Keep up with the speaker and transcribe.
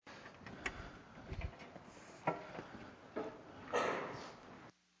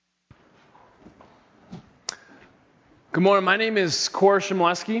Good morning. My name is Cor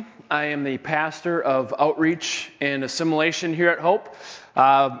Shimleski. I am the pastor of outreach and assimilation here at Hope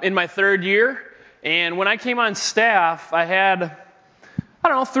in my third year. And when I came on staff, I had,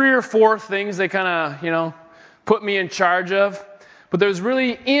 3 or 4 things they kind of, put me in charge of. But there's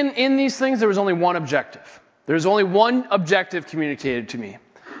really, in these things, there was only one objective. There's only one objective communicated to me.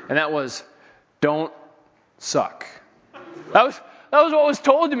 And that was, don't suck. That was what was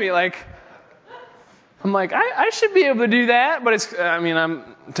told to me. I'm like, I should be able to do that, but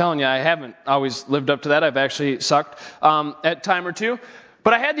I'm telling you, I haven't always lived up to that. I've actually sucked at time or two.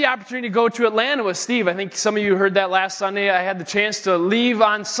 But I had the opportunity to go to Atlanta with Steve. I think some of you heard that last Sunday. I had the chance to leave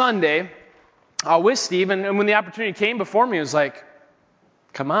on Sunday with Steve, and when the opportunity came before me, it was like,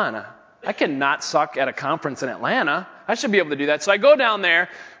 come on, I cannot suck at a conference in Atlanta. I should be able to do that. So I go down there,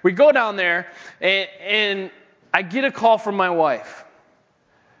 and I get a call from my wife.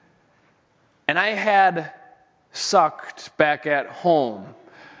 And I had sucked back at home.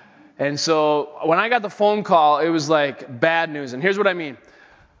 And so when I got the phone call, it was like bad news. And here's what I mean.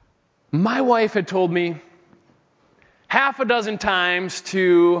 My wife had told me half a dozen times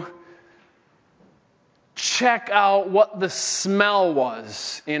to check out what the smell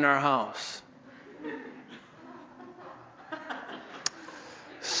was in our house.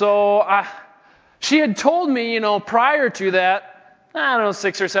 So she had told me, prior to that,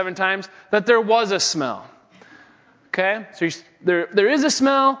 6 or 7 times, that there was a smell. Okay? So there is a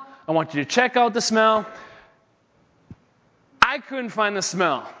smell. I want you to check out the smell. I couldn't find the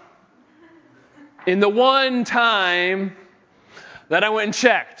smell. In the one time that I went and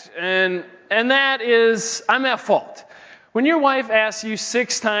checked. And that is, I'm at fault. When your wife asks you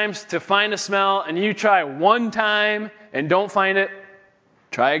 6 times to find a smell and you try one time and don't find it,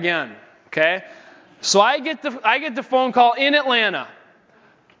 try again. Okay? So I get the phone call in Atlanta.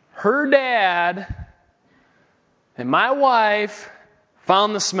 Her dad and my wife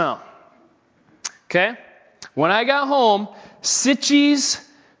found the smell. Okay? When I got home, Sitchi's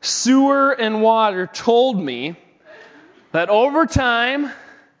Sewer and Water told me that over time,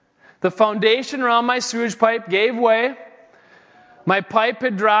 the foundation around my sewage pipe gave way. My pipe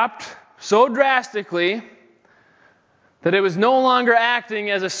had dropped so drastically that it was no longer acting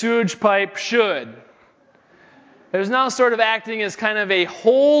as a sewage pipe should. It was now sort of acting as kind of a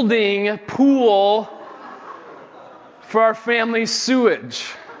holding pool for our family's sewage.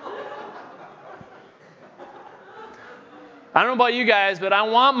 I don't know about you guys, but I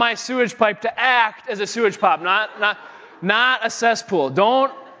want my sewage pipe to act as a sewage pipe, not a cesspool.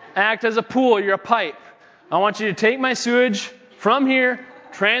 Don't act as a pool, you're a pipe. I want you to take my sewage from here,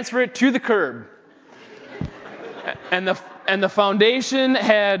 transfer it to the curb. And the foundation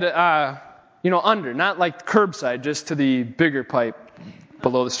had under, not like curbside, just to the bigger pipe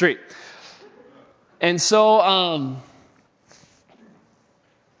below the street. And so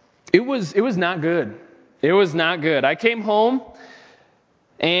it was not good. It was not good. I came home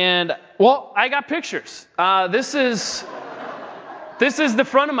and I got pictures. This is the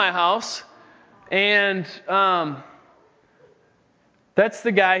front of my house, and that's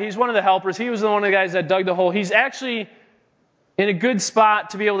the guy. He's one of the helpers. He was one of the guys that dug the hole. He's actually in a good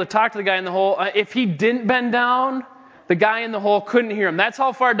spot to be able to talk to the guy in the hole. If he didn't bend down, the guy in the hole couldn't hear him. That's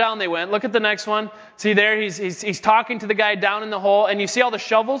how far down they went. Look at the next one. See there, he's talking to the guy down in the hole, and you see all the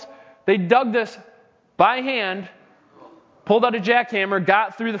shovels? They dug this by hand, pulled out a jackhammer,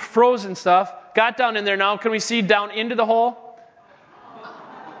 got through the frozen stuff, got down in there. Now can we see down into the hole?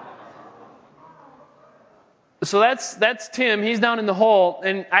 So that's Tim. He's down in the hole,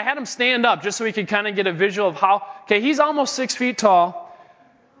 and I had him stand up just so we could kind of get a visual of how. Okay, he's almost 6 feet tall.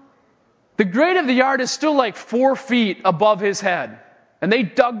 The grade of the yard is still like 4 feet above his head, and they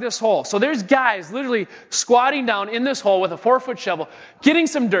dug this hole. So there's guys literally squatting down in this hole with a 4-foot shovel, getting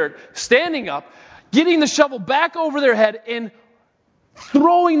some dirt, standing up, getting the shovel back over their head, and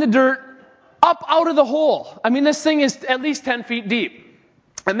throwing the dirt up out of the hole. I mean, this thing is at least 10 feet deep,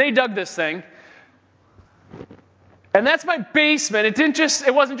 and they dug this thing. And that's my basement.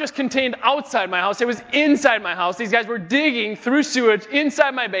 It wasn't just contained outside my house. It was inside my house. These guys were digging through sewage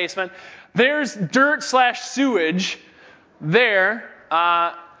inside my basement. There's dirt/sewage there.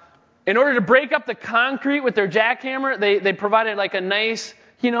 In order to break up the concrete with their jackhammer, they provided like a nice,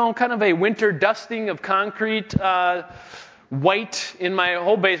 kind of a winter dusting of concrete, white in my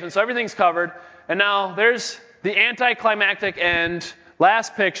whole basement. So everything's covered. And now there's the anticlimactic end.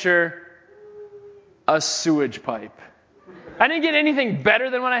 Last picture. A sewage pipe. I didn't get anything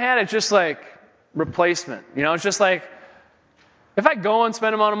better than what I had. It's just like replacement. It's just like if I go and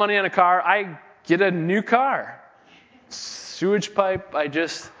spend a amount of money on a car, I get a new car. Sewage pipe,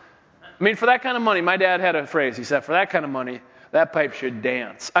 I mean, for that kind of money, my dad had a phrase. He said, for that kind of money, that pipe should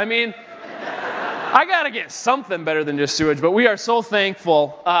dance. I mean, I got to get something better than just sewage, but we are so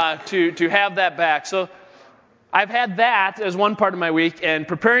thankful to have that back. So I've had that as one part of my week and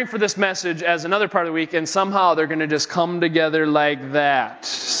preparing for this message as another part of the week, and somehow they're going to just come together like that.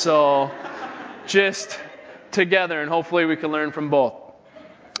 So just together, and hopefully we can learn from both.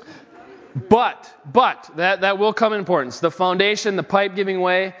 But that will come in importance. The foundation, the pipe giving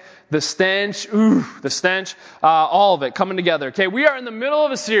way, the stench, all of it coming together. Okay, we are in the middle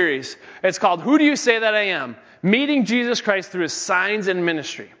of a series. It's called Who Do You Say That I Am? Meeting Jesus Christ Through His Signs and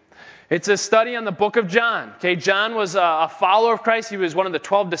Ministry. It's a study on the book of John. Okay, John was a follower of Christ. He was one of the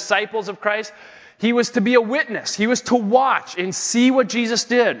 12 disciples of Christ. He was to be a witness. He was to watch and see what Jesus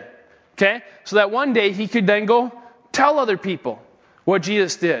did. Okay, so that one day he could then go tell other people what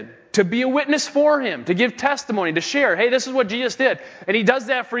Jesus did. To be a witness for Him, to give testimony, to share, hey, this is what Jesus did. And He does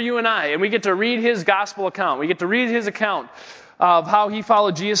that for you and I. And we get to read His gospel account. We get to read His account of how He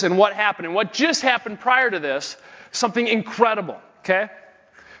followed Jesus and what happened. And what just happened prior to this, something incredible, okay?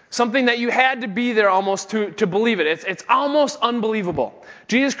 Something that you had to be there almost to believe it. It's almost unbelievable.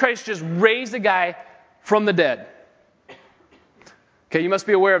 Jesus Christ just raised a guy from the dead. Okay, you must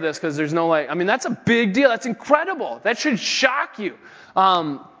be aware of this because there's no that's a big deal. That's incredible. That should shock you.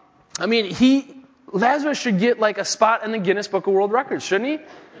 Lazarus should get like a spot in the Guinness Book of World Records, shouldn't he?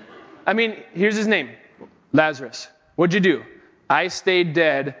 I mean, here's his name, Lazarus. What'd you do? I stayed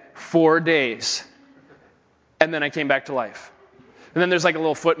dead 4 days, and then I came back to life. And then there's like a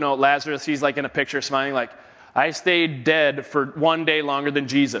little footnote, Lazarus, he's like in a picture smiling like, I stayed dead for 1 day longer than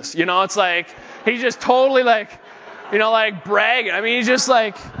Jesus. You know, it's like, he's just totally like bragging. I mean, he's just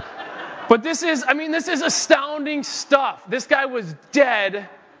like, but this is astounding stuff. This guy was dead,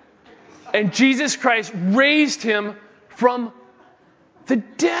 and Jesus Christ raised him from the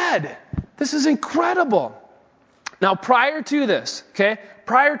dead. This is incredible. Now, prior to this,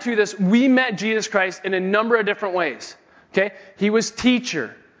 we met Jesus Christ in a number of different ways. Okay? He was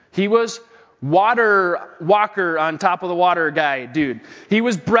teacher. He was water walker on top of the water guy, dude. He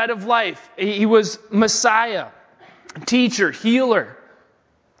was bread of life. He was Messiah, teacher, healer.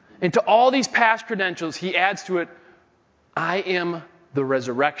 And to all these past credentials, he adds to it, I am the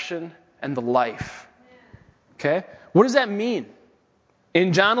resurrection and the life. Okay? What does that mean?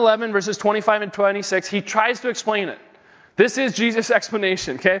 In John 11, verses 25 and 26, he tries to explain it. This is Jesus'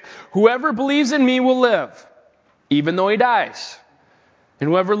 explanation, okay? Whoever believes in me will live, even though he dies. And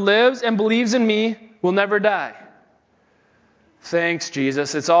whoever lives and believes in me will never die. Thanks,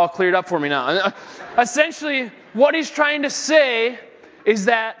 Jesus. It's all cleared up for me now. Essentially, what he's trying to say is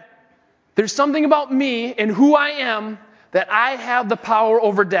that there's something about me and who I am that I have the power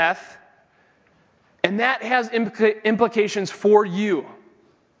over death, and that has implications for you.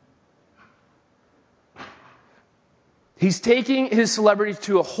 He's taking his celebrity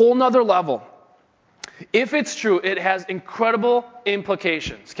to a whole nother level. If it's true, it has incredible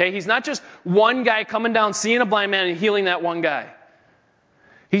implications. Okay? He's not just one guy coming down, seeing a blind man and healing that one guy.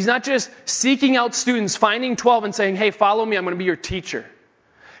 He's not just seeking out students, finding 12 and saying, hey, follow me, I'm going to be your teacher.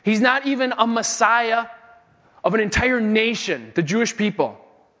 He's not even a Messiah of an entire nation, the Jewish people.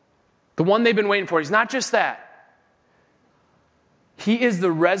 The one they've been waiting for. He's not just that. He is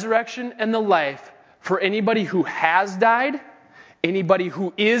the resurrection and the life for anybody who has died, anybody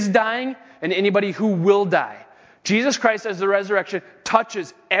who is dying, and anybody who will die. Jesus Christ as the resurrection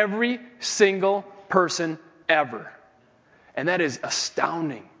touches every single person ever. And that is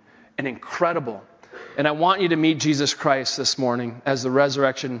astounding and incredible. And I want you to meet Jesus Christ this morning as the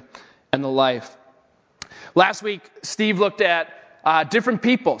resurrection and the life. Last week, Steve looked at different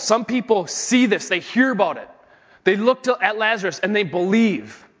people. Some people see this. They hear about it. They look at Lazarus and they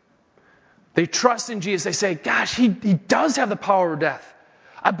believe. They trust in Jesus. They say, gosh, he does have the power of death.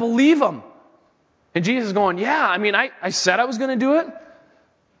 I believe him. And Jesus is going, yeah, I said I was going to do it.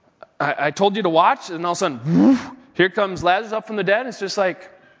 I told you to watch. And all of a sudden, woof, here comes Lazarus up from the dead. It's just like,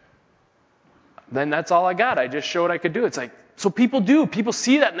 then that's all I got. I just showed I could do it. It's like, so people do. People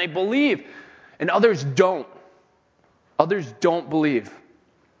see that and they believe. And others don't. Others don't believe.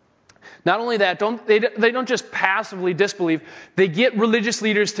 Not only that, they don't just passively disbelieve. They get religious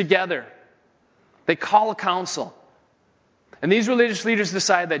leaders together. They call a council. And these religious leaders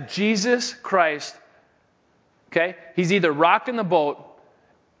decide that Jesus Christ, okay, he's either rocking the boat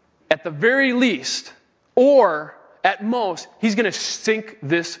at the very least, or at most, he's going to sink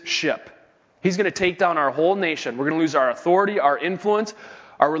this ship. He's going to take down our whole nation. We're going to lose our authority, our influence.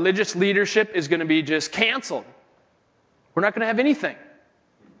 Our religious leadership is going to be just canceled. We're not going to have anything.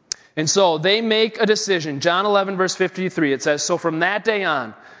 And so they make a decision. John 11, verse 53, it says, so from that day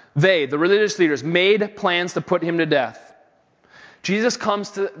on, They, the religious leaders, made plans to put him to death. Jesus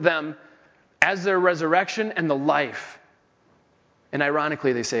comes to them as their resurrection and the life. And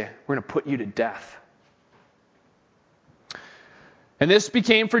ironically, they say, we're going to put you to death. And this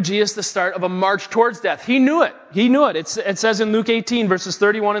became for Jesus the start of a march towards death. He knew it. He knew it. It says in Luke 18, verses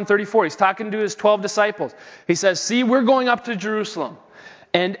 31 and 34, he's talking to his 12 disciples. He says, see, we're going up to Jerusalem,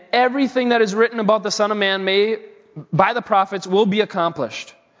 and everything that is written about the Son of Man by the prophets will be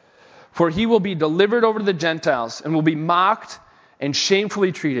accomplished. For he will be delivered over to the Gentiles, and will be mocked and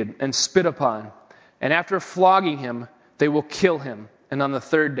shamefully treated and spit upon. And after flogging him, they will kill him, and on the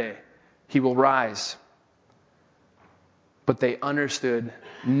third day he will rise. But they understood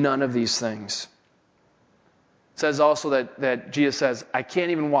none of these things. It says also that Jesus says, I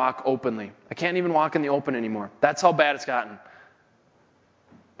can't even walk openly. I can't even walk in the open anymore. That's how bad it's gotten.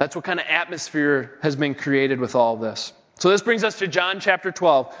 That's what kind of atmosphere has been created with all this. So this brings us to John chapter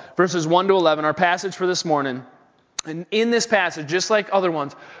 12, verses 1 to 11, our passage for this morning. And in this passage, just like other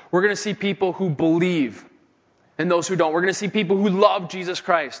ones, we're going to see people who believe and those who don't. We're going to see people who love Jesus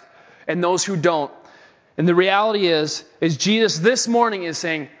Christ and those who don't. And the reality is Jesus this morning is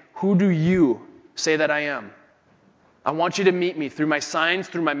saying, who do you say that I am? I want you to meet me through my signs,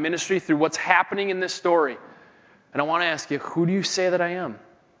 through my ministry, through what's happening in this story. And I want to ask you, who do you say that I am?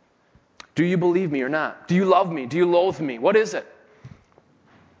 Do you believe me or not? Do you love me? Do you loathe me? What is it?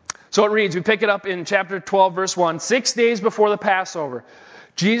 So it reads, we pick it up in chapter 12, verse 1. 6 days before the Passover,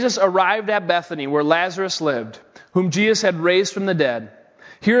 Jesus arrived at Bethany, where Lazarus lived, whom Jesus had raised from the dead.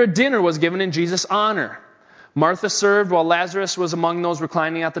 Here a dinner was given in Jesus' honor. Martha served while Lazarus was among those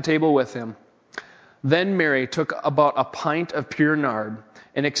reclining at the table with him. Then Mary took about a pint of pure nard,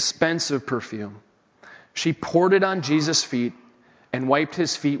 an expensive perfume. She poured it on Jesus' feet and wiped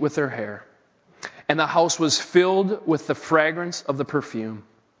his feet with her hair. And the house was filled with the fragrance of the perfume.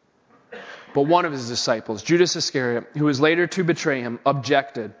 But one of his disciples, Judas Iscariot, who was later to betray him,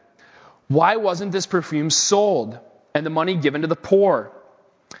 objected. Why wasn't this perfume sold and the money given to the poor?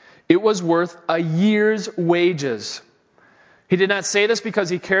 It was worth a year's wages. He did not say this because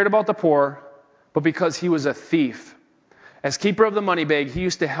he cared about the poor, but because he was a thief. As keeper of the money bag, he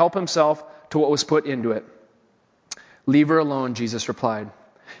used to help himself to what was put into it. Leave her alone, Jesus replied.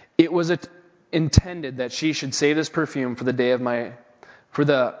 It was intended that she should save this perfume for the day of my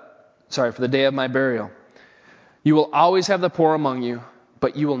burial. You will always have the poor among you,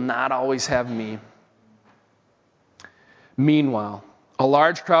 but you will not always have me. Meanwhile, a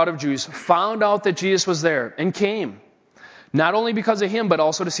large crowd of Jews found out that Jesus was there and came, not only because of him, but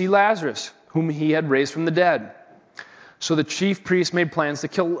also to see Lazarus, whom he had raised from the dead. So the chief priests made plans to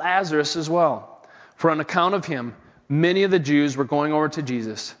kill Lazarus as well. For on account of him, many of the Jews were going over to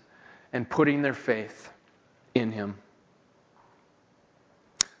Jesus and putting their faith in him.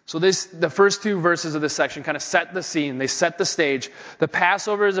 So the first two verses of this section kind of set the scene. They set the stage. The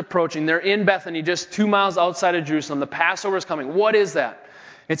Passover is approaching. They're in Bethany, just 2 miles outside of Jerusalem. The Passover is coming. What is that?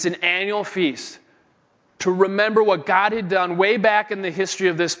 It's an annual feast to remember what God had done way back in the history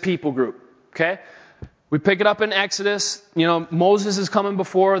of this people group. Okay? We pick it up in Exodus. Moses is coming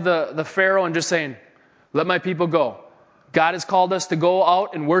before the Pharaoh and just saying, let my people go. God has called us to go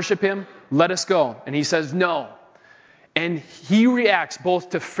out and worship him. Let us go. And he says, no. And he reacts both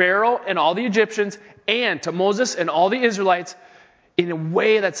to Pharaoh and all the Egyptians and to Moses and all the Israelites in a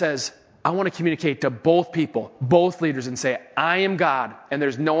way that says, I want to communicate to both people, both leaders, and say, I am God and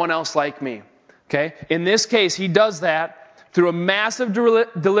there's no one else like me. Okay? In this case, he does that through a massive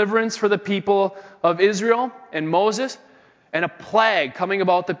deliverance for the people of Israel and Moses and a plague coming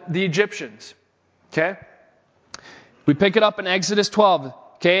about the Egyptians. Okay? We pick it up in Exodus 12.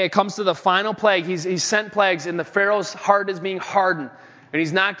 Okay, it comes to the final plague. He's sent plagues, and the Pharaoh's heart is being hardened, and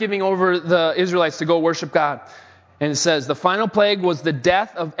he's not giving over the Israelites to go worship God. And it says, the final plague was the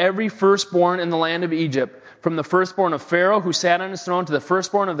death of every firstborn in the land of Egypt, from the firstborn of Pharaoh who sat on his throne to the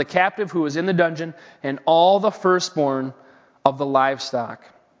firstborn of the captive who was in the dungeon, and all the firstborn of the livestock.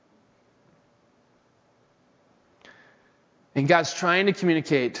 And God's trying to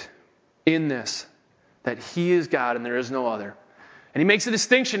communicate in this that he is God and there is no other. And he makes a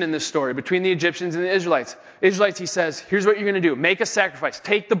distinction in this story between the Egyptians and the Israelites. Israelites, he says, here's what you're going to do. Make a sacrifice.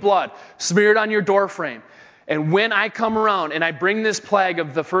 Take the blood. Smear it on your doorframe. And when I come around and I bring this plague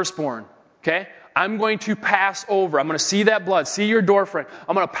of the firstborn, okay, I'm going to pass over. I'm going to see that blood, see your doorframe.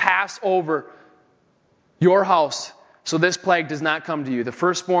 I'm going to pass over your house so this plague does not come to you. The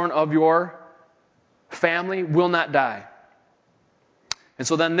firstborn of your family will not die. And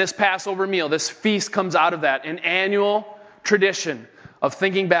so then this Passover meal, this feast comes out of that, an annual tradition of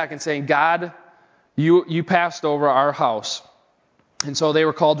thinking back and saying, God, you passed over our house. And so they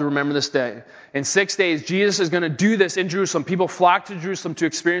were called to remember this day. In 6 days, Jesus is going to do this in Jerusalem. People flock to Jerusalem to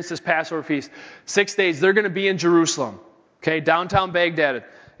experience this Passover feast. 6 days, they're going to be in Jerusalem. Okay, downtown Baghdad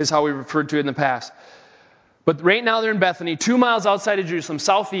is how we referred to it in the past. But right now they're in Bethany, 2 miles outside of Jerusalem,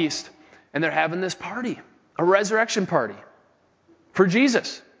 southeast, and they're having this party, a resurrection party for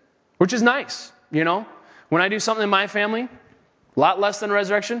Jesus, which is nice, you know. When I do something in my family, a lot less than a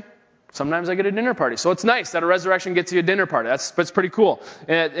resurrection, sometimes I get a dinner party. So it's nice that a resurrection gets you a dinner party. That's pretty cool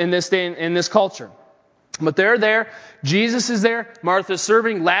in this day, in this culture. But they're there. Jesus is there. Martha's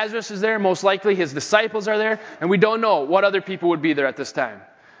serving. Lazarus is there. Most likely his disciples are there. And we don't know what other people would be there at this time.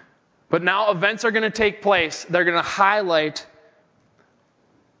 But now events are going to take place. They're going to highlight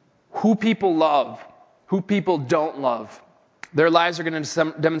who people love, who people don't love. Their lives are going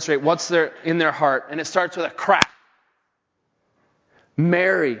to demonstrate what's in their heart. And it starts with a crack.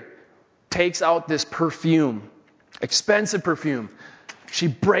 Mary takes out this perfume, expensive perfume. She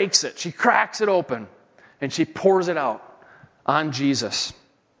breaks it. She cracks it open. And she pours it out on Jesus.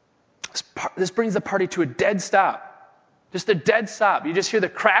 This brings the party to a dead stop. Just a dead stop. You just hear the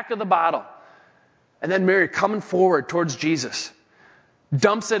crack of the bottle. And then Mary coming forward towards Jesus.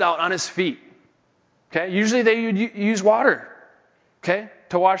 Dumps it out on his feet. Okay? Usually they would use water. Okay?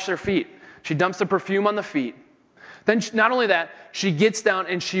 To wash their feet. She dumps the perfume on the feet. Then not only that, she gets down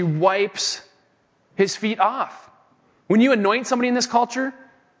and she wipes his feet off. When you anoint somebody in this culture,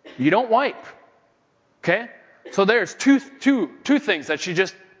 you don't wipe. Okay? So there's two things that she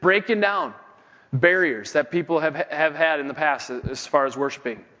just breaking down. Barriers that people have had in the past as far as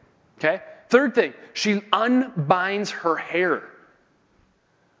worshiping. Okay? Third thing, she unbinds her hair.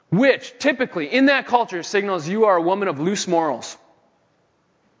 Which typically in that culture signals you are a woman of loose morals.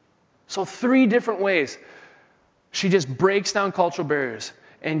 So 3 different ways. She just breaks down cultural barriers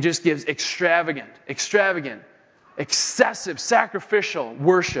and just gives extravagant, excessive, sacrificial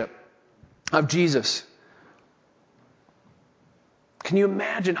worship of Jesus. Can you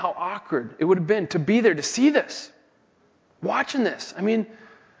imagine how awkward it would have been to be there, to see this? Watching this. I mean,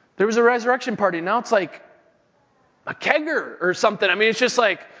 there was a resurrection party. Now it's like a kegger or something. I mean, it's just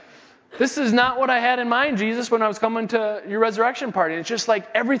like, this is not what I had in mind, Jesus, when I was coming to your resurrection party. And it's just like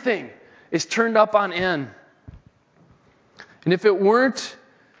everything is turned up on end. And if it weren't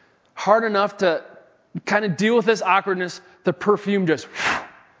hard enough to kind of deal with this awkwardness, the perfume just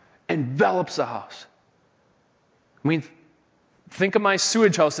envelops the house. I mean, think of my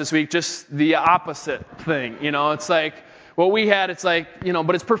sewage house this week, just the opposite thing. You know, it's like what we had, it's like, you know,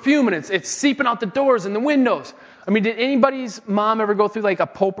 but it's perfume and it's seeping out the doors and the windows. I mean, did anybody's mom ever go through like a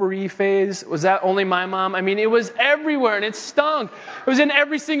potpourri phase? Was that only my mom? I mean, it was everywhere and it stunk. It was in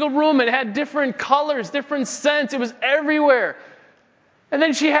every single room. It had different colors, different scents. It was everywhere. And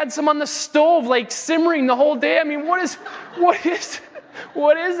then she had some on the stove, like simmering the whole day. I mean, what is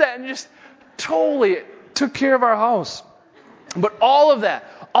that? And just totally took care of our house. But all of that,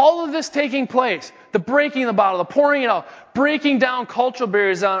 all of this taking place, the breaking of the bottle, the pouring it out, breaking down cultural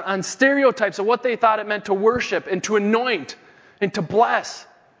barriers on stereotypes of what they thought it meant to worship and to anoint and to bless,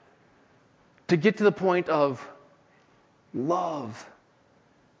 to get to the point of love.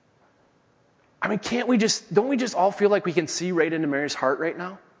 I mean, don't we just all feel like we can see right into Mary's heart right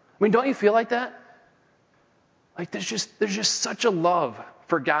now? I mean, don't you feel like that? Like there's just such a love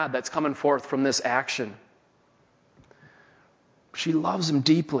for God that's coming forth from this action. She loves him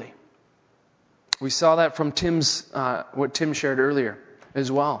deeply. We saw that from what Tim shared earlier as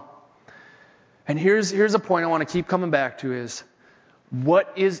well. And here's a point I want to keep coming back to is,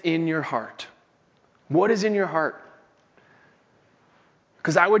 what is in your heart? What is in your heart?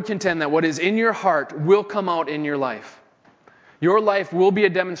 Because I would contend that what is in your heart will come out in your life. Your life will be a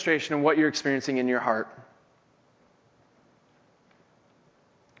demonstration of what you're experiencing in your heart.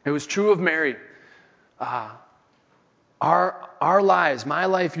 It was true of Mary. Our lives, my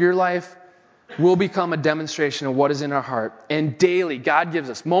life, your life, will become a demonstration of what is in our heart. And daily, God gives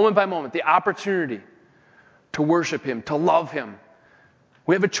us, moment by moment, the opportunity to worship him, to love him.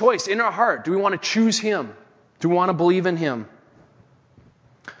 We have a choice in our heart. Do we want to choose him? Do we want to believe in him?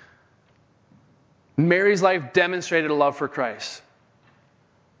 Mary's life demonstrated a love for Christ.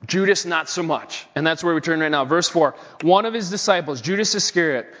 Judas, not so much. And that's where we turn right now. Verse 4. One of his disciples, Judas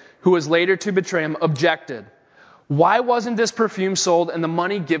Iscariot, who was later to betray him, objected. Why wasn't this perfume sold and the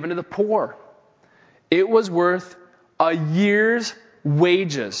money given to the poor? It was worth a year's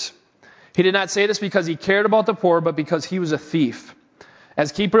wages. He did not say this because he cared about the poor, but because he was a thief.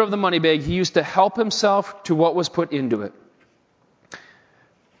 As keeper of the money bag, he used to help himself to what was put into it.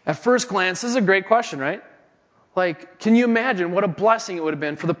 At first glance, this is a great question, right? Like, can you imagine what a blessing it would have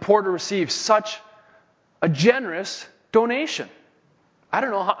been for the poor to receive such a generous donation? I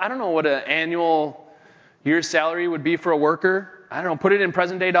don't know what an annual year's salary would be for a worker. I don't know, put it in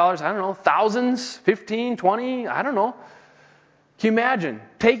present day dollars. I don't know, thousands, 15, 20, I don't know. Can you imagine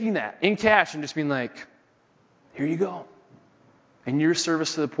taking that in cash and just being like, here you go. In your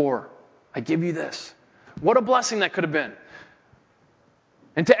service to the poor, I give you this. What a blessing that could have been.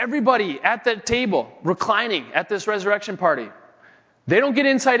 And to everybody at that table, reclining at this resurrection party, they don't get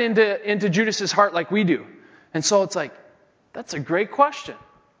insight into Judas's heart like we do. And so it's like, that's a great question.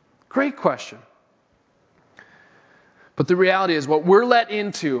 Great question. But the reality is what we're let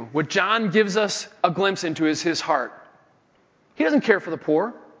into, what John gives us a glimpse into is his heart. He doesn't care for the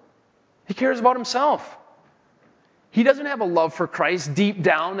poor. He cares about himself. He doesn't have a love for Christ deep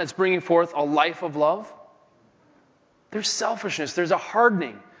down that's bringing forth a life of love. There's selfishness. There's a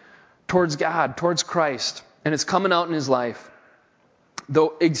hardening towards God, towards Christ. And it's coming out in his life. The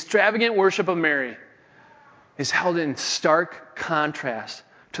extravagant worship of Mary is held in stark contrast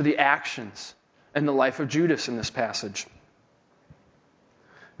to the actions and the life of Judas in this passage.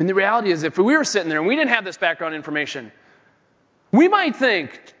 And the reality is, if we were sitting there and we didn't have this background information, we might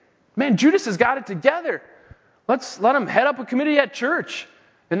think, man, Judas has got it together. Let's let him head up a committee at church.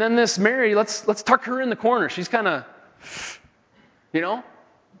 And then this Mary, let's tuck her in the corner. She's kind of,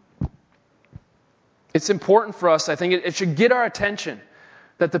 It's important for us, I think it should get our attention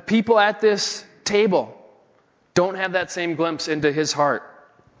that the people at this table don't have that same glimpse into his heart.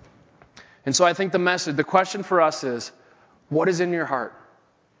 And so I think the question for us is, what is in your heart?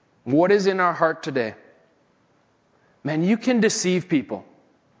 What is in our heart today? Man, you can deceive people.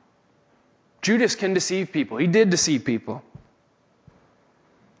 Judas can deceive people. He did deceive people.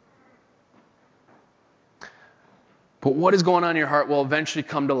 But what is going on in your heart will eventually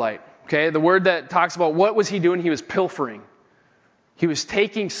come to light. Okay, the word that talks about what was he doing? He was pilfering. He was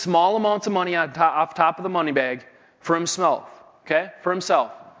taking small amounts of money off top of the money bag for himself. Okay, for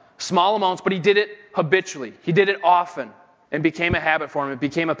himself. Small amounts, but he did it habitually. He did it often and became a habit for him. It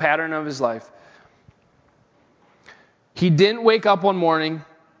became a pattern of his life. He didn't wake up one morning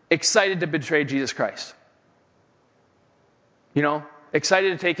excited to betray Jesus Christ.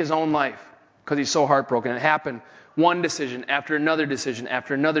 Excited to take his own life because he's so heartbroken. It happened one decision after another decision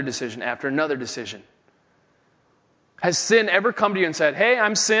after another decision after another decision. Has sin ever come to you and said, hey,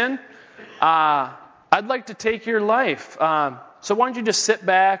 I'm sin. I'd like to take your life. So why don't you just sit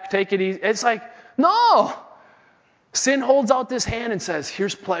back, take it easy? It's like, no. Sin holds out this hand and says,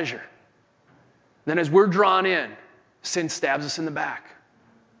 here's pleasure. Then as we're drawn in, sin stabs us in the back.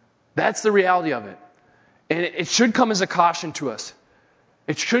 That's the reality of it. And it should come as a caution to us.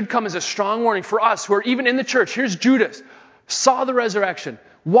 It should come as a strong warning for us who are even in the church. Here's Judas, saw the resurrection,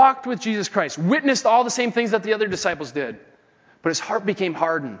 walked with Jesus Christ, witnessed all the same things that the other disciples did. But his heart became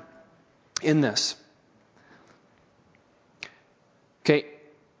hardened in this. Okay,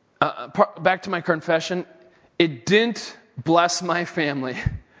 back to my confession. It didn't bless my family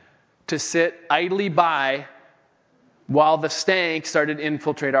to sit idly by while the stank started to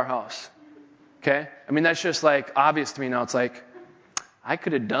infiltrate our house. Okay? I mean, that's just like obvious to me now. It's like, I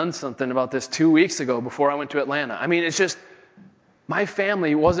could have done something about this 2 weeks ago before I went to Atlanta. I mean, it's just, my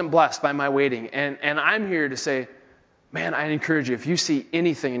family wasn't blessed by my waiting. And I'm here to say, man, I encourage you, if you see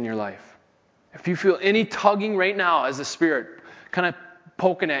anything in your life, if you feel any tugging right now as the Spirit kind of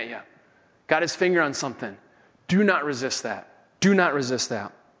poking at you, got his finger on something, do not resist that. Do not resist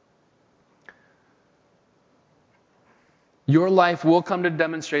that. Your life will come to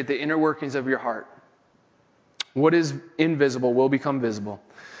demonstrate the inner workings of your heart. What is invisible will become visible.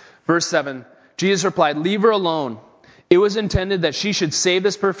 Verse 7, Jesus replied, leave her alone. It was intended that she should save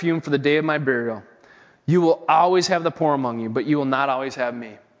this perfume for the day of my burial. You will always have the poor among you, but you will not always have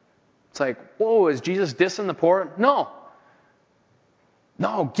me. It's like, whoa, is Jesus dissing the poor? No.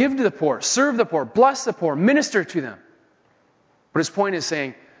 No, give to the poor, serve the poor, bless the poor, minister to them. But his point is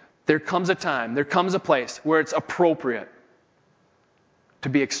saying, there comes a time, there comes a place where it's appropriate to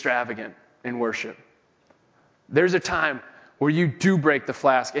be extravagant in worship. There's a time where you do break the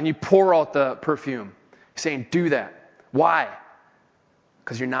flask and you pour out the perfume. He's saying, do that. Why?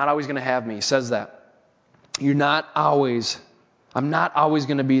 Because you're not always going to have me. He says that. I'm not always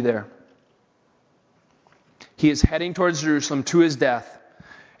going to be there. He is heading towards Jerusalem to his death.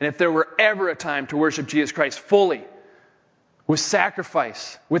 And if there were ever a time to worship Jesus Christ fully, with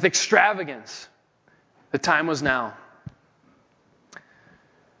sacrifice, with extravagance, the time was now.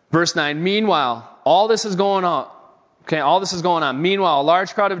 Verse 9, meanwhile, all this is going on. Meanwhile, a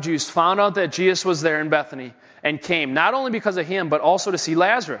large crowd of Jews found out that Jesus was there in Bethany and came, not only because of him, but also to see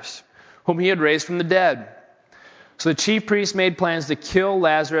Lazarus, whom he had raised from the dead. So the chief priests made plans to kill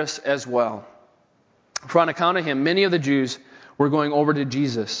Lazarus as well. For on account of him, many of the Jews were going over to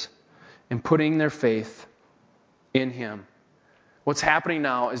Jesus and putting their faith in him. What's happening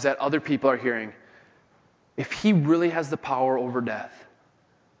now is that other people are hearing, if he really has the power over death,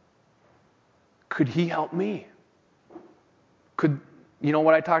 could he help me? Could, you know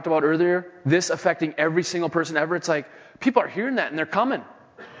what I talked about earlier? This affecting every single person ever. It's like, people are hearing that and they're coming.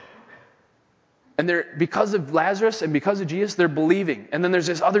 And they're, because of Lazarus and because of Jesus, they're believing. And then there's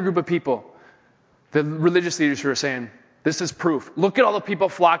this other group of people, the religious leaders who are saying, this is proof. Look at all the people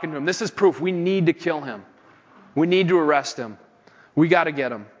flocking to him. This is proof. We need to kill him. We need to arrest him. We got to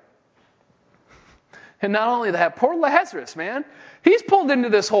get him. And not only that, poor Lazarus, man. He's pulled into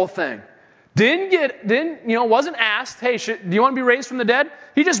this whole thing. Wasn't asked, hey, do you want to be raised from the dead?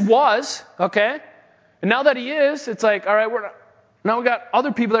 He just was, okay? And now that he is, it's like, all right, now we got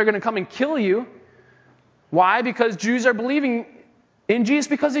other people that are going to come and kill you. Why? Because Jews are believing in Jesus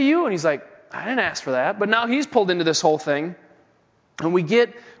because of you. And he's like, I didn't ask for that. But now he's pulled into this whole thing. And we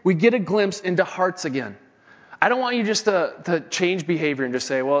get a glimpse into hearts again. I don't want you just to change behavior and just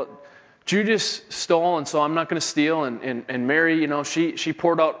say, well, Judas stole, and so I'm not going to steal. And Mary, she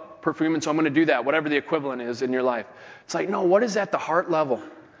poured out perfume, and so I'm going to do that, whatever the equivalent is in your life. It's like, no, what is at the heart level?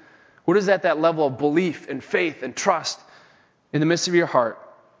 What is at that level of belief and faith and trust in the midst of your heart?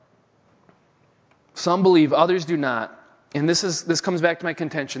 Some believe, others do not. And this comes back to my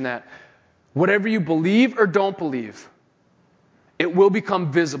contention that whatever you believe or don't believe, it will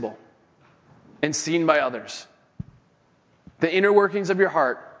become visible and seen by others. The inner workings of your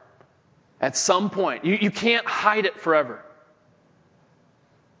heart, at some point, you can't hide it forever.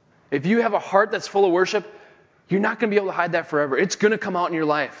 If you have a heart that's full of worship, you're not going to be able to hide that forever. It's going to come out in your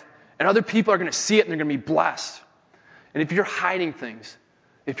life. And other people are going to see it and they're going to be blessed. And if you're hiding things,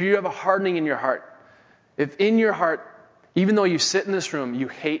 if you have a hardening in your heart, if in your heart, even though you sit in this room, you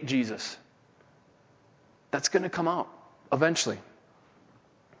hate Jesus, that's going to come out eventually.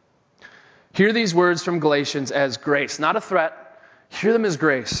 Hear these words from Galatians as grace, not a threat. Hear them as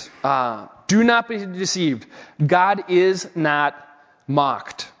grace. Do not be deceived. God is not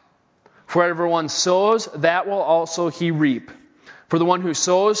mocked. For whatever one sows, that will also he reap. For the one who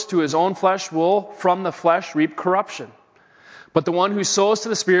sows to his own flesh will from the flesh reap corruption. But the one who sows to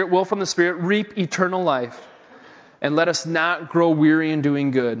the Spirit will from the Spirit reap eternal life. And let us not grow weary in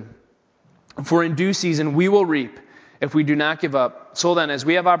doing good. For in due season we will reap if we do not give up. So then, as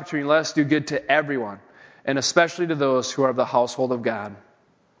we have opportunity, let us do good to everyone, and especially to those who are of the household of God.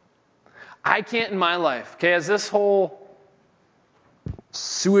 I can't in my life, okay, as this whole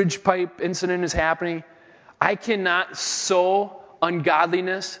sewage pipe incident is happening, I cannot sow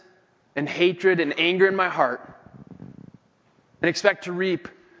ungodliness and hatred and anger in my heart and expect to reap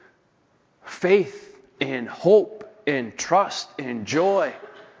faith and hope and trust and joy.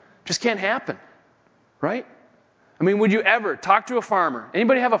 Just can't happen, right? I mean, would you ever talk to a farmer?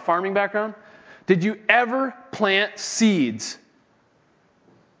 Anybody have a farming background? Did you ever plant seeds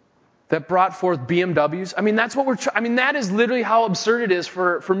that brought forth BMWs? I mean, that's what that is literally how absurd it is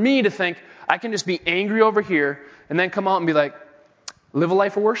for me to think I can just be angry over here and then come out and be like, live a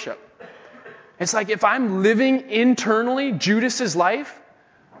life of worship. It's like if I'm living internally Judas's life,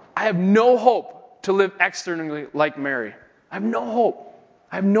 I have no hope to live externally like Mary. I have no hope.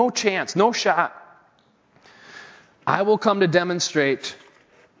 I have no chance, no shot. I will come to demonstrate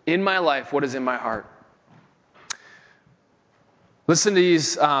in my life what is in my heart. Listen to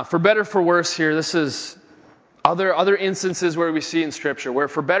these, for better, for worse here. This is other instances where we see in Scripture, where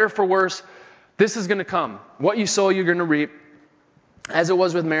for better, for worse, this is going to come. What you sow, you're going to reap. As it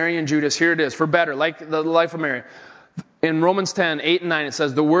was with Mary and Judas, here it is, for better, like the life of Mary. In Romans 10, 8 and 9, it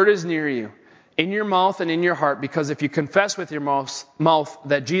says, the word is near you, in your mouth and in your heart, because if you confess with your mouth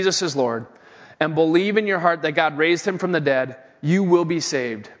that Jesus is Lord, and believe in your heart that God raised him from the dead, you will be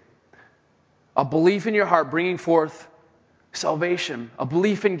saved. A belief in your heart bringing forth salvation. A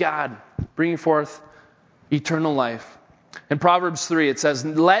belief in God bringing forth eternal life. In Proverbs 3, it says,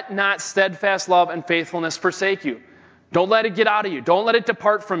 let not steadfast love and faithfulness forsake you. Don't let it get out of you. Don't let it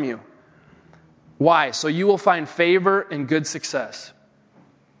depart from you. Why? So you will find favor and good success.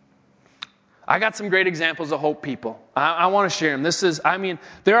 I got some great examples of hope people. I want to share them.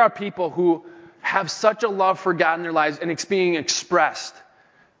 There are people who have such a love for God in their lives, and it's being expressed.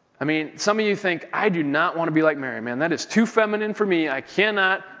 I mean, some of you think, I do not want to be like Mary, man. That is too feminine for me. I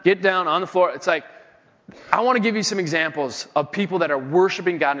cannot get down on the floor. It's like, I want to give you some examples of people that are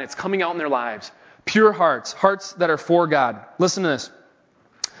worshiping God, and it's coming out in their lives. Pure hearts, hearts that are for God. Listen to this.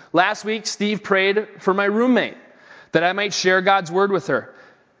 Last week, Steve prayed for my roommate, that I might share God's word with her.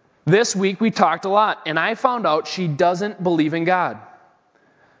 This week, we talked a lot, and I found out she doesn't believe in God.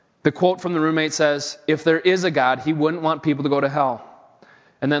 The quote from the roommate says, if there is a God, he wouldn't want people to go to hell.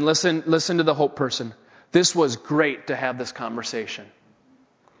 And then listen to the hope person. This was great to have this conversation.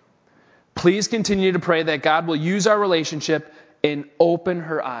 Please continue to pray that God will use our relationship and open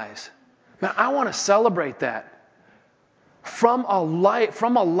her eyes. Man, I want to celebrate that. From a life,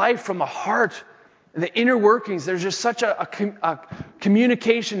 from a heart, the inner workings, there's just such a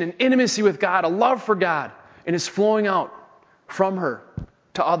communication and intimacy with God, a love for God, and it's flowing out from her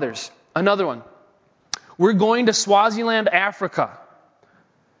to others. Another one. We're going to Swaziland, Africa.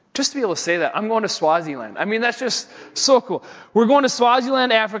 Just to be able to say that, I'm going to Swaziland. I mean, that's just so cool. We're going to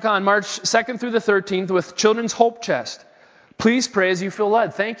Swaziland, Africa on March 2nd through the 13th with Children's Hope Chest. Please pray as you feel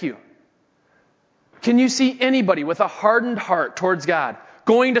led. Thank you. Can you see anybody with a hardened heart towards God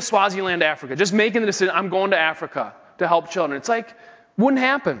going to Swaziland, Africa, just making the decision, I'm going to Africa to help children? It's like, wouldn't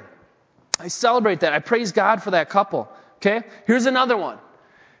happen. I celebrate that. I praise God for that couple. Okay? Here's another one.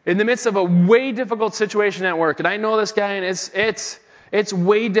 In the midst of a way difficult situation at work, and I know this guy, and it's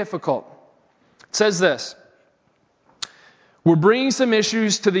way difficult. It says this. We're bringing some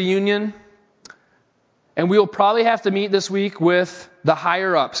issues to the union, and we will probably have to meet this week with the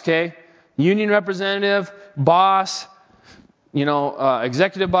higher-ups, okay? Union representative, boss,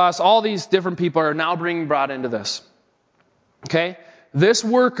 executive boss, all these different people are now being brought into this. Okay? This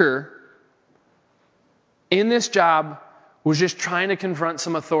worker in this job was just trying to confront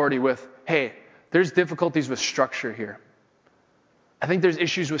some authority with, hey, there's difficulties with structure here. I think there's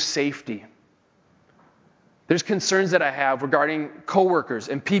issues with safety. There's concerns that I have regarding coworkers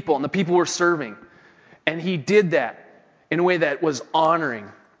and people and the people we're serving. And he did that in a way that was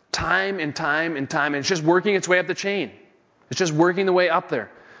honoring time and time and time. And it's just working its way up the chain. It's just working the way up there.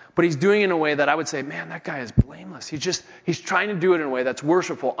 But he's doing it in a way that I would say, man, that guy is blameless. He's trying to do it in a way that's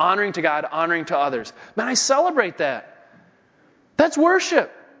worshipful, honoring to God, honoring to others. Man, I celebrate that. That's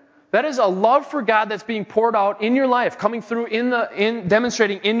worship. That is a love for God that's being poured out in your life, coming through in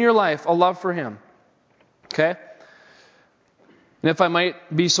demonstrating in your life a love for Him. Okay? And if I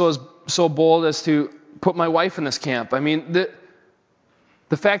might be so bold as to put my wife in this camp, I mean,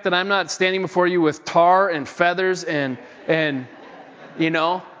 the fact that I'm not standing before you with tar and feathers and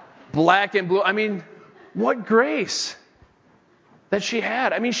black and blue. I mean, what grace that she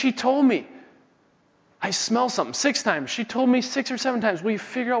had. I mean, she told me, I smell something 6 times. She told me 6 or 7 times, will you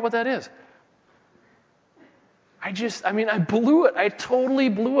figure out what that is? I blew it. I totally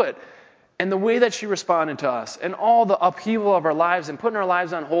blew it. And the way that she responded to us and all the upheaval of our lives and putting our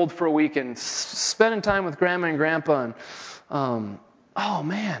lives on hold for a week and spending time with Grandma and Grandpa and, oh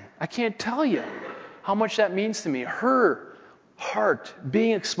man, I can't tell you how much that means to me. Her heart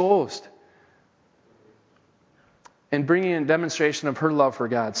being exposed and bringing a demonstration of her love for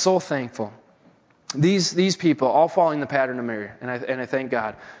God. So thankful. These people all following the pattern of Mary, and I thank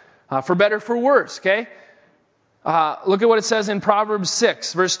God. For better, for worse, okay? Look at what it says in Proverbs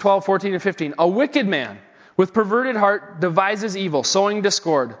 6, verse 12, 14, and 15. A wicked man with perverted heart devises evil, sowing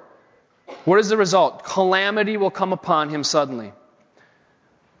discord. What is the result? Calamity will come upon him suddenly.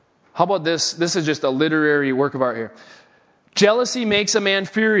 How about this? This is just a literary work of art here. Jealousy makes a man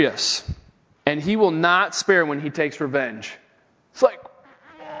furious, and he will not spare when he takes revenge. It's like,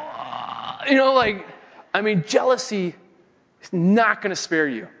 jealousy is not going to spare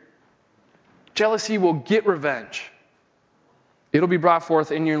you. Jealousy will get revenge. It'll be brought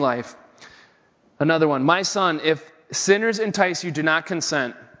forth in your life. Another one. My son, if sinners entice you, do not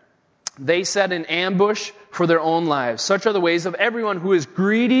consent. They set an ambush for their own lives. Such are the ways of everyone who is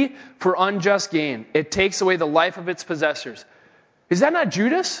greedy for unjust gain. It takes away the life of its possessors. Is that not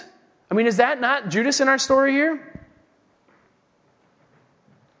Judas? I mean, is that not Judas in our story here?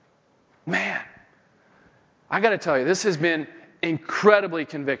 Man, I got to tell you, this has been incredibly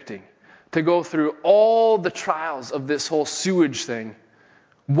convicting to go through all the trials of this whole sewage thing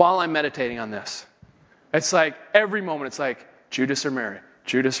while I'm meditating on this. It's like every moment, it's like Judas or Mary,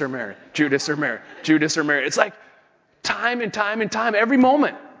 Judas or Mary, Judas or Mary, Judas or Mary. It's like time and time and time, every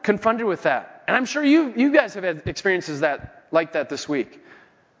moment confronted with that. And I'm sure you guys have had experiences like that this week.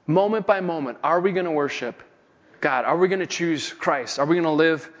 Moment by moment, are we going to worship God? Are we going to choose Christ? Are we going to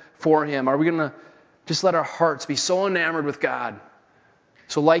live for Him? Are we going to just let our hearts be so enamored with God?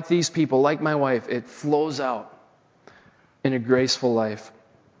 So like these people, like my wife, it flows out in a graceful life.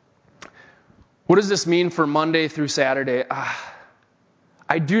 What does this mean for Monday through Saturday?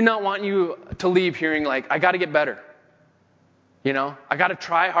 I do not want you to leave hearing like, I got to get better. I got to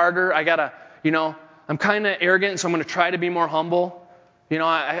try harder. I'm kind of arrogant, so I'm going to try to be more humble.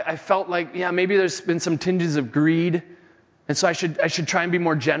 I felt like, maybe there's been some tinges of greed, and so I should try and be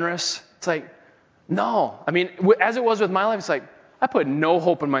more generous. It's like, no. I mean, as it was with my life, it's like, I put no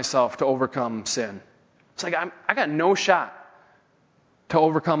hope in myself to overcome sin. It's like I got no shot to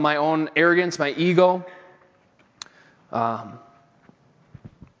overcome my own arrogance, my ego. The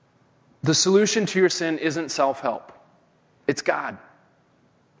solution to your sin isn't self-help. It's God.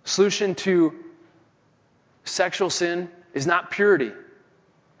 Solution to sexual sin is not purity.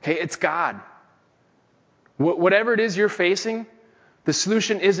 Okay, it's God. Whatever it is you're facing, the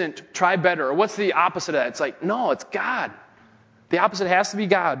solution isn't try better, or what's the opposite of that? It's like, no, it's God. The opposite has to be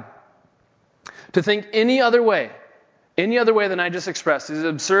God. To think any other way than I just expressed is as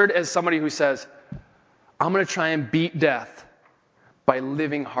absurd as somebody who says, I'm going to try and beat death by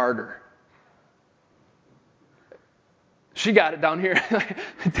living harder. She got it down here.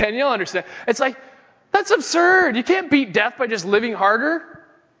 Danielle understand. It's like, that's absurd. You can't beat death by just living harder.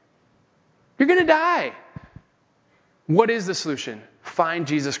 You're going to die. What is the solution? Find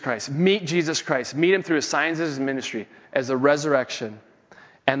Jesus Christ. Meet Jesus Christ. Meet him through his signs and his ministry as the resurrection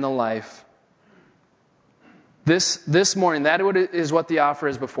and the life. This morning, that is what the offer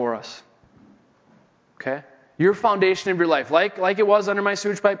is before us. Okay? Your foundation of your life, like it was under my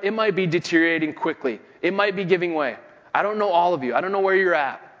sewage pipe, it might be deteriorating quickly. It might be giving way. I don't know all of you. I don't know where you're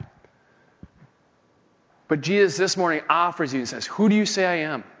at. But Jesus this morning offers you and says, who do you say I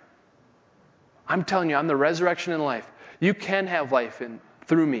am? I'm telling you, I'm the resurrection and life. You can have life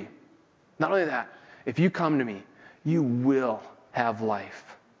through me. Not only that, if you come to me, you will have life.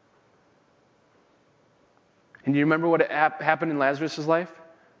 And you remember what happened in Lazarus' life?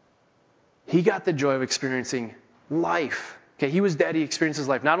 He got the joy of experiencing life. Okay, he was dead, he experienced his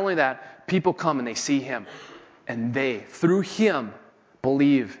life. Not only that, people come and they see him. And they, through him,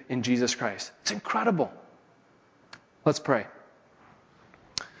 believe in Jesus Christ. It's incredible. Let's pray.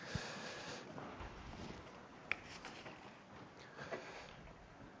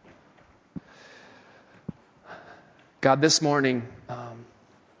 God, this morning,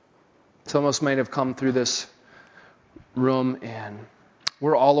 some of us might have come through this room and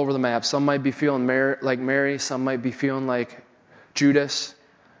we're all over the map. Some might be feeling like Mary. Some might be feeling like Judas.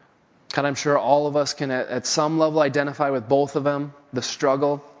 God, I'm sure all of us can at some level identify with both of them, the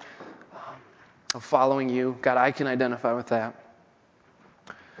struggle of following you. God, I can identify with that.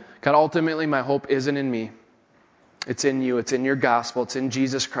 God, ultimately my hope isn't in me. It's in you. It's in your gospel. It's in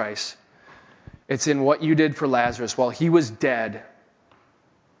Jesus Christ. It's in what you did for Lazarus. While he was dead,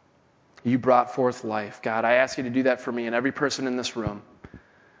 you brought forth life. God, I ask you to do that for me and every person in this room.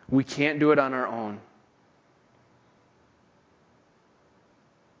 We can't do it on our own.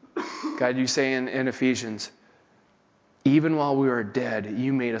 God, you say in Ephesians, even while we were dead,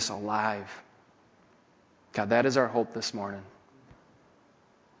 you made us alive. God, that is our hope this morning.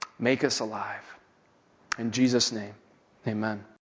 Make us alive. In Jesus' name, amen.